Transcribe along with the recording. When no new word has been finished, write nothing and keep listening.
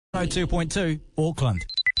102.2 Auckland.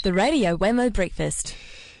 The Radio Wammo Breakfast.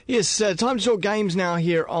 Yes, time to talk games now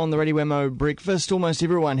here on the Radio Wammo Breakfast. Almost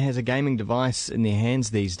everyone has a gaming device in their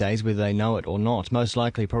hands these days, whether they know it or not. Most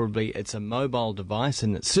likely, probably, it's a mobile device,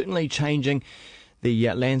 and it's certainly changing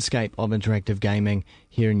the landscape of interactive gaming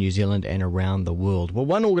here in New Zealand and around the world. Well,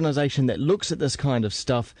 one organisation that looks at this kind of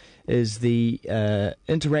stuff is the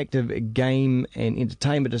Interactive Game and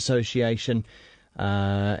Entertainment Association,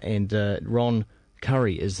 and Ron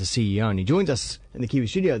Curry is the CEO, and he joins us in the Kiwi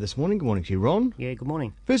studio this morning. Good morning to you, Ron. Yeah, good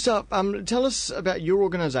morning. First up, tell us about your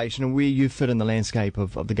organisation and where you fit in the landscape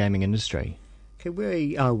of the gaming industry. Okay,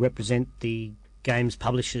 we represent the games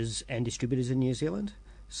publishers and distributors in New Zealand.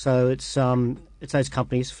 So it's those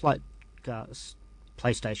companies like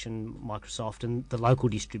PlayStation, Microsoft, and the local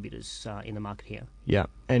distributors in the market here. Yeah,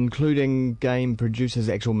 including game producers,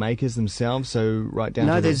 actual makers themselves. So right down.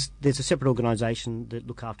 No, there's a separate organisation that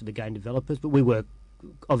look after the game developers, but we work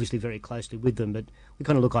obviously very closely with them. But we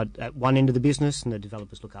kind of look at one end of the business, and the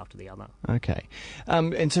developers look after the other. Okay,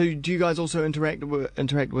 and so do you guys also interact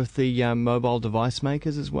with the mobile device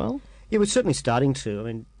makers as well? Yeah, we're certainly starting to. I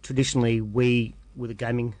mean, traditionally we were the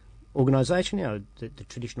gaming organisation. You know, the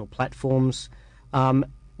traditional platforms.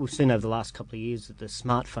 We've seen over the last couple of years that the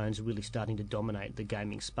smartphones are really starting to dominate the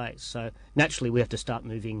gaming space. So naturally we have to start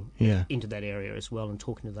moving into that area as well and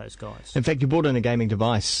talking to those guys. In fact, you brought in a gaming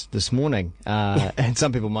device this morning, and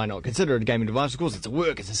some people might not consider it a gaming device. Of course,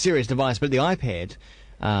 it's a serious device, but the iPad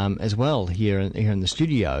as well here in the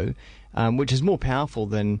studio, which is more powerful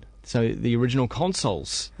than the original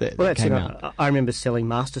consoles that came out. I remember selling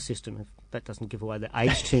Master System. If that doesn't give away the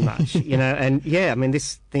age too much, you know. And yeah, I mean,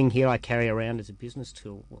 this thing here I carry around as a business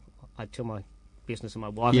tool. Well, I tell my business and my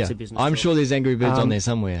wife it's a business tool. I'm sure there's Angry Birds on there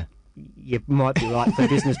somewhere. You might be right, for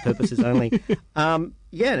business purposes only. And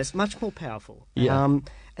it's much more powerful. Yeah. And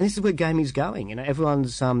this is where gaming's going. You know,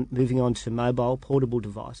 everyone's moving on to mobile, portable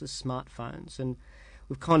devices, smartphones, and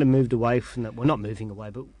we've kind of moved away from that. We're not moving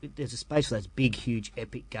away, but there's a space for those big, huge,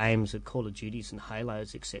 epic games of Call of Duties and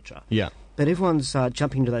Halos, etc. Yeah. But everyone's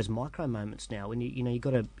jumping into those micro moments now. When you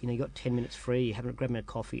got 10 minutes free, you haven't grabbed a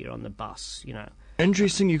coffee, you're on the bus. You know.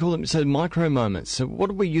 Interesting. You call them micro moments. So what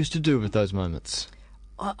do we used to do with those moments?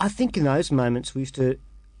 I think in those moments we used to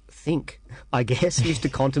think. I guess we used to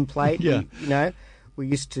contemplate. Yeah. We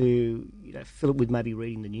used to fill it with maybe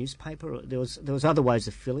reading the newspaper. There was other ways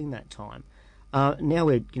of filling that time. Now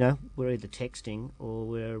we're either texting or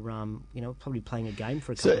we're probably playing a game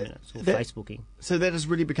for a couple of minutes or Facebooking. So that is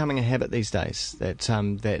really becoming a habit these days. That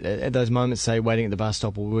at those moments, say waiting at the bus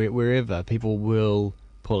stop or wherever, people will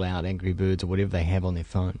pull out Angry Birds or whatever they have on their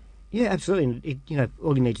phone. Yeah, absolutely.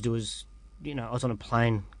 All you need to do is, I was on a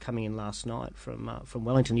plane coming in last night from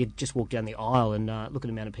Wellington. You just walk down the aisle and look at the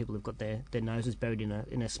amount of people who've got their noses buried in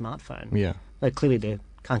a smartphone. Yeah. Clearly they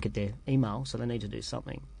can't get their email, so they need to do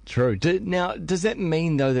something. True. Now, does that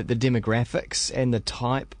mean, though, that the demographics and the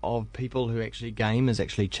type of people who actually game is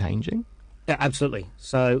actually changing? Yeah, absolutely.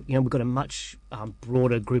 So, we've got a much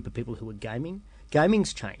broader group of people who are gaming.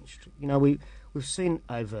 Gaming's changed. We've seen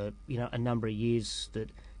over, a number of years that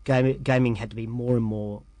gaming had to be more and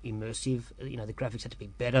more immersive. The graphics had to be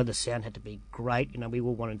better, the sound had to be great. We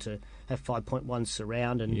all wanted to have 5.1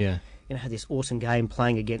 surround and, have this awesome game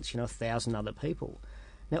playing against, 1,000 other people.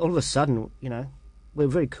 Now, all of a sudden, we're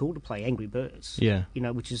very cool to play Angry Birds. Yeah.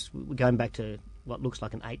 Which is, we're going back to what looks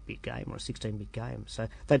like an 8-bit game or a 16-bit game. So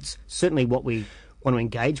that's certainly what we want to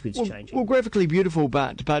engage with changing. Well, graphically beautiful,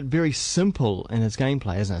 but very simple in its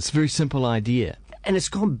gameplay, isn't it? It's a very simple idea. And it's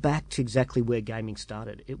gone back to exactly where gaming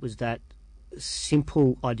started. It was that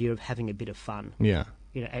simple idea of having a bit of fun. Yeah.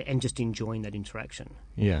 And just enjoying that interaction.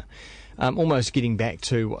 Yeah. Almost getting back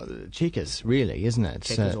to checkers, really, isn't it?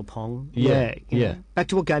 Checkers or Pong. Yeah. Back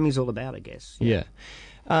to what gaming's all about, I guess. Yeah.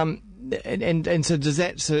 And so does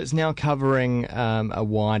that? So it's now covering a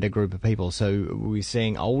wider group of people. So are we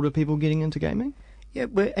seeing older people getting into gaming? Yeah,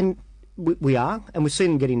 we are, and we're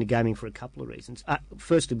seeing them getting into gaming for a couple of reasons.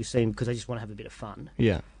 Firstly, we're seeing because they just want to have a bit of fun.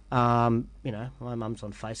 Yeah. My mum's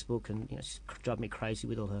on Facebook, and she's driving me crazy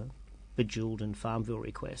with all her Bejeweled and Farmville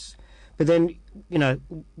requests. But then,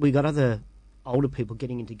 we got other older people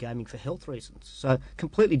getting into gaming for health reasons. So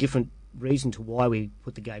completely different reason to why we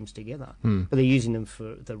put the games together. But they're using them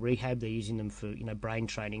for the rehab, they're using them for, brain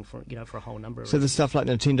training for a whole number of reasons. So the stuff like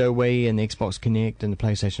Nintendo Wii and the Xbox Kinect and the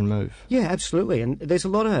PlayStation Move? Yeah, absolutely. And there's a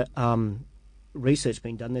lot of research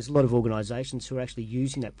being done. There's a lot of organisations who are actually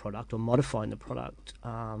using that product or modifying the product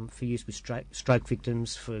for use with stroke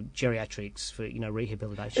victims, for geriatrics, for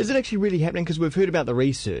rehabilitation. Is it actually really happening? Because we've heard about the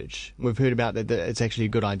research, we've heard about that it's actually a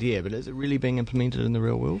good idea, but is it really being implemented in the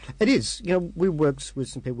real world? It is. We worked with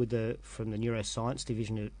some people from the neuroscience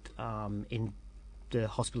division in the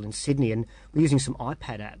hospital in Sydney, and we're using some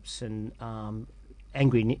iPad apps and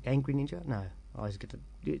Angry Ninja. No, I always get the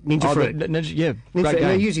Ninja Fruit. Ninja, yeah, Ninja great Fruit. game.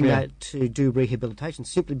 They're using Yeah. that to do rehabilitation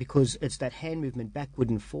simply because it's that hand movement backward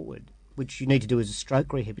and forward, which you need to do as a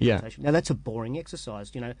stroke rehabilitation. Now that's a boring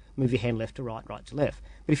exercise. Move your hand left to right, right to left.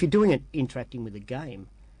 But if you're doing it interacting with a game,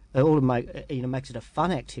 it all makes it a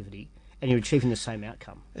fun activity, and you're achieving the same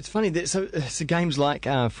outcome. It's funny that so games like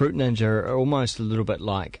Fruit Ninja are almost a little bit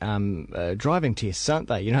like driving tests, aren't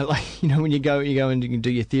they? When you go and you can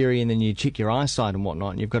do your theory and then you check your eyesight and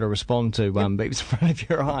whatnot, and you've got to respond to beeps in front of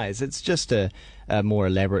your eyes. It's just a more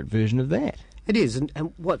elaborate version of that. It is,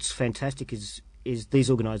 and what's fantastic is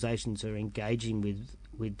these organisations are engaging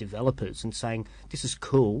with developers and saying this is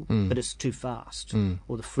cool, but it's too fast,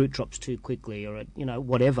 or the fruit drops too quickly, or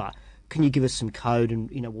whatever. Can you give us some code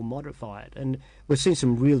and we'll modify it? And we're seeing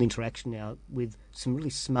some real interaction now with some really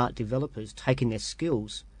smart developers taking their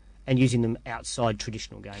skills and using them outside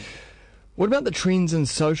traditional gaming. What about the trends in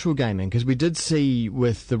social gaming? Because we did see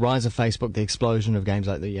with the rise of Facebook the explosion of games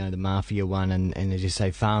like the Mafia one and as you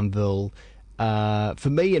say Farmville. For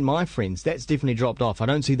me and my friends, that's definitely dropped off. I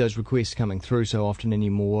don't see those requests coming through so often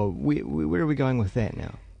anymore. Where are we going with that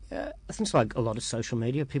now? I think it's like a lot of social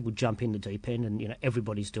media. People jump in the deep end, and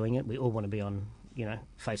everybody's doing it. We all want to be on,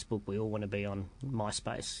 Facebook. We all want to be on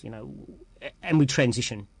MySpace, and we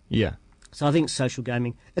transition. Yeah. So I think social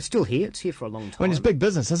gaming, it's still here. It's here for a long time. I mean, it's big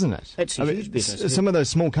business, isn't it? It's a huge business. Some of those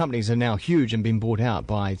small companies are now huge and been bought out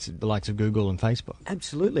by the likes of Google and Facebook.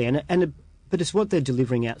 Absolutely, but it's what they're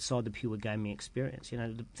delivering outside the pure gaming experience.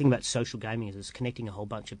 The thing about social gaming is it's connecting a whole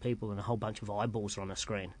bunch of people and a whole bunch of eyeballs are on a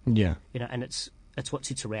screen. Yeah. And it's what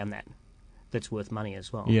sits around that's worth money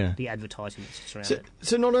as well. Yeah. The advertising that sits around it.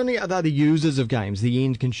 So not only are they the users of games, the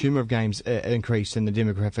end consumer of games increased and the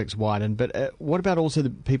demographics widened, but what about also the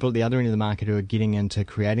people at the other end of the market who are getting into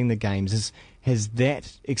creating the games? Has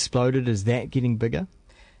that exploded? Is that getting bigger?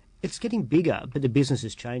 It's getting bigger, but the business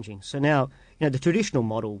is changing. So now, the traditional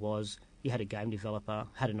model was you had a game developer,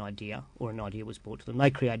 had an idea, or an idea was brought to them.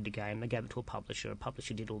 They created a game, they gave it to a publisher. A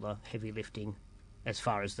publisher did all the heavy lifting as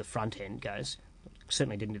far as the front end goes.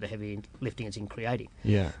 Certainly didn't do the heavy lifting as in creating.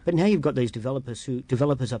 Yeah. But now you've got these developers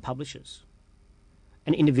are publishers.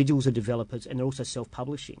 And individuals are developers, and they're also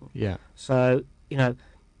self-publishing. Yeah. So,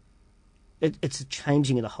 it's a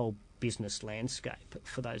changing of the whole business landscape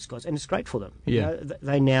for those guys. And it's great for them. Yeah.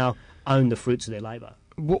 They now own the fruits of their labour.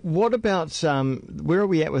 What about, where are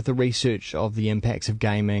we at with the research of the impacts of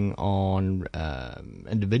gaming on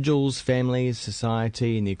individuals, families,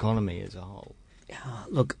 society, and the economy as a whole?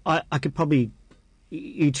 Look, I could probably...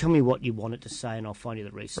 You tell me what you want it to say, and I'll find you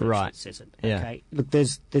the research that says it. Yeah. Okay. Look,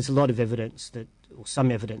 there's a lot of evidence or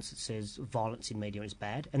some evidence that says violence in media is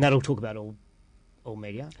bad, and that'll talk about all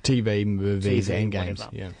media, TV, movies, and games.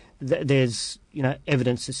 Whatever. Yeah. There's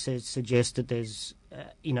evidence that suggests that there's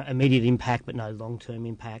immediate impact but no long-term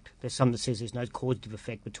impact. There's some that says there's no causative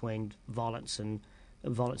effect between violence in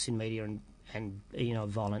media and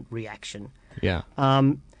violent reaction. Yeah.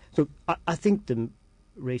 Look, I think the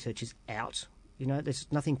research is out. There's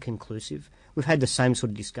nothing conclusive. We've had the same sort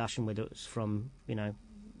of discussion, whether it was from,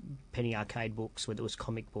 penny arcade books, whether it was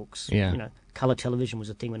comic books. Yeah. Colour television was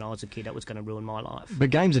a thing when I was a kid. That was going to ruin my life. But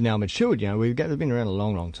games are now matured, they've been around a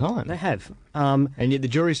long, long time. They have. And yet the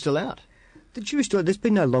jury's still out. The jury's still out. There's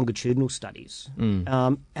been no longitudinal studies.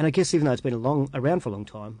 And I guess even though it's been around for a long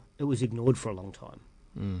time, it was ignored for a long time.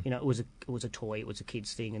 It was a toy, it was a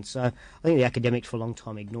kid's thing. And so I think the academics for a long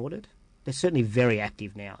time ignored it. They're certainly very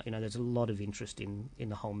active now. There's a lot of interest in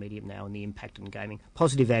the whole medium now and the impact on gaming,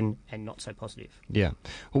 positive and not so positive. Yeah.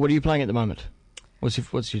 Well, what are you playing at the moment? What's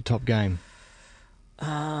your top game?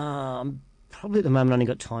 Probably at the moment only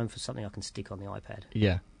got time for something I can stick on the iPad.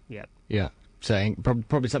 Yeah. Yeah. Yeah. So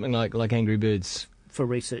probably something like Angry Birds. For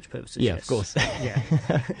research purposes, Yeah, yes. of course. Yeah.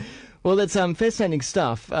 Well, that's fascinating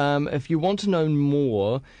stuff. If you want to know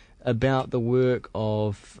more about the work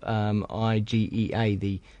of IGEA,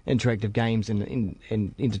 the Interactive Games and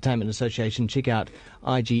Entertainment Association, check out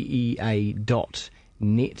igea.net.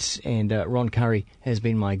 And Ron Curry has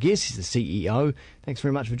been my guest. He's the CEO. Thanks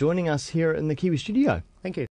very much for joining us here in the Kiwi studio. Thank you.